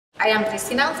I am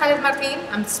Cristina Gonzalez Martin,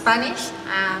 I'm Spanish,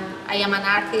 and I am an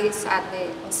artist at the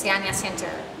Oceania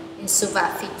Centre in Suva,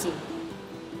 Fiji.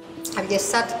 I just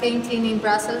started painting in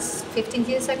Brussels 15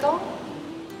 years ago,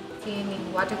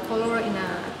 in watercolor in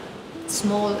a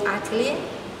small atelier,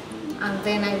 and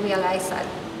then I realized that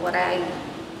what I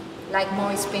like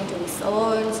more is painting with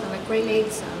oils and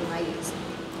acrylics, and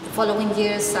the following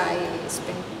years I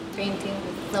spent painting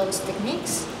with those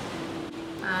techniques.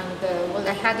 And well,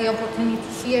 I had the opportunity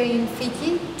here in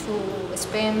Fiji to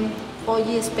spend 4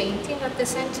 years painting at the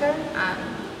center and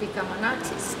become an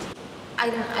artist. I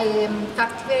am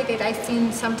captivated, I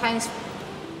think, sometimes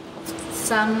of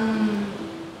some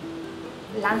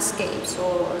landscapes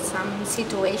or some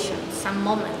situations, some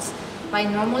moments. But I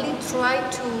normally try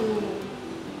to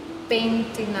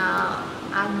paint in an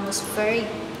atmospheric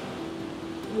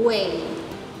way.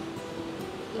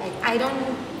 Like, I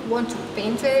don't want to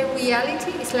paint the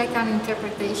reality, it's like an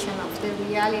interpretation of the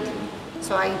reality.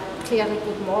 So I clearly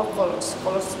put more colors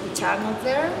which are not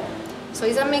there. So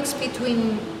it's a mix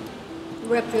between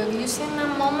reproducing a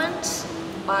moment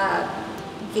but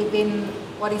giving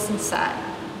what is inside.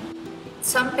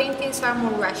 Some paintings are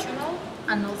more rational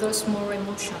and others more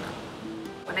emotional.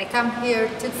 When I come here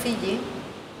to Fiji,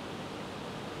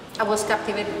 I was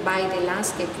captivated by the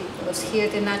landscape because here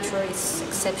the nature is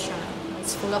exceptional.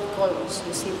 It's full of colors.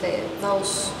 You see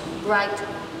those bright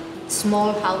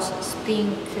small houses,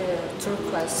 pink,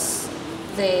 turquoise,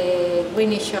 the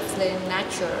greenish of the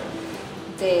nature,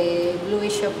 the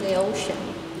bluish of the ocean.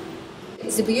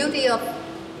 It's the beauty of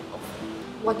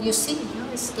what you see. You know?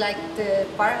 It's like the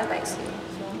paradise here.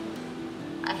 So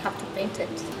I have to paint it.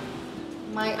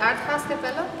 My art has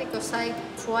developed because I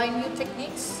try new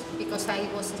techniques, because I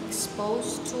was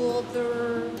exposed to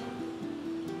other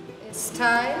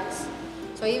styles.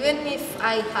 So even if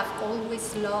I have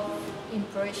always loved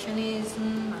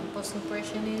Impressionism and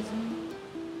Post-Impressionism,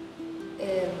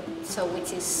 so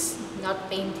which is not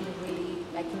painting really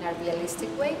like in a realistic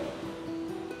way,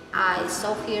 I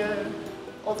saw here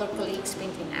other colleagues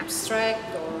painting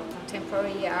abstract or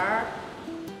contemporary art,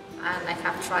 and I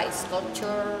have tried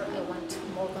sculpture. I went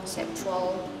more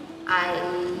conceptual.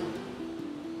 I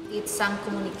did some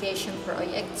communication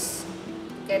projects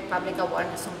to get public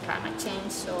awareness on climate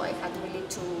change, so I had really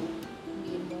to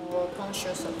be more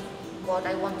conscious of what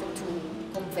I wanted to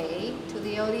convey to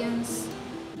the audience.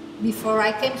 Before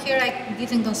I came here, I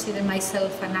didn't consider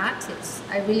myself an artist.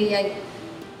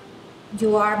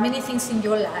 You are many things in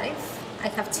your life. I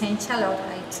have changed a lot.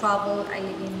 I travel, I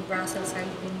live in Brussels, I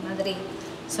live in Madrid.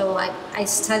 So I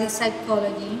study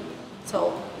psychology,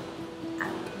 so I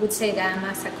would say that I'm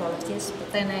a psychologist,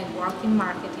 but then I work in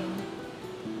marketing.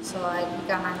 So I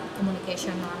become a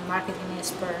communication and marketing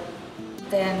expert.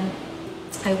 Then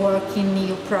I work in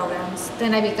new programs.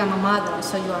 Then I become a mother,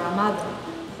 so you are a mother.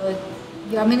 So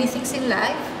you are many things in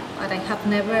life, but I have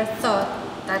never thought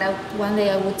that one day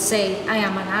I would say I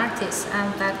am an artist,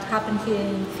 and that happened here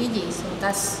in Fiji. So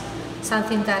that's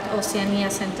something that Oceania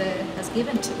Centre has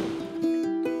given to me.